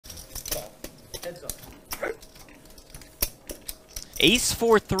Ace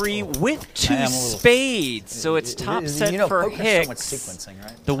 4-3 with 2 spades, so it's top set for Hicks. So sequencing,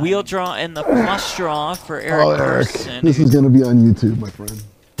 right? The wheel draw and the flush draw for Eric. Oh, Eric, Persson. this is going to be on YouTube, my friend.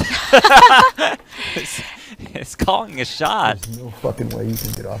 It's calling a shot. There's no fucking way you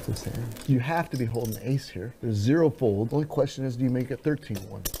can get off this hand. You have to be holding ace here. There's 0 fold. The only question is, do you make it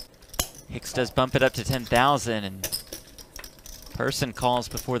 13-1? Hicks does bump it up to 10,000, and Persson calls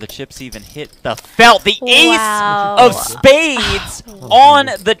before the chips even hit the felt. The ace of spades on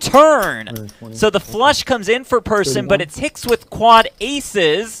the turn. So the flush comes in for Persson, but it's Hicks with quad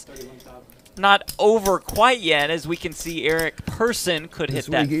aces. Not over quite yet, as we can see Eric Persson could hit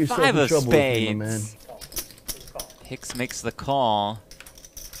that 5 of spades. Hicks makes the call.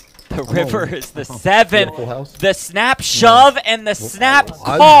 The river is the 7. The snap shove and the snap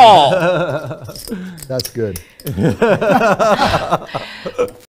call. That's good.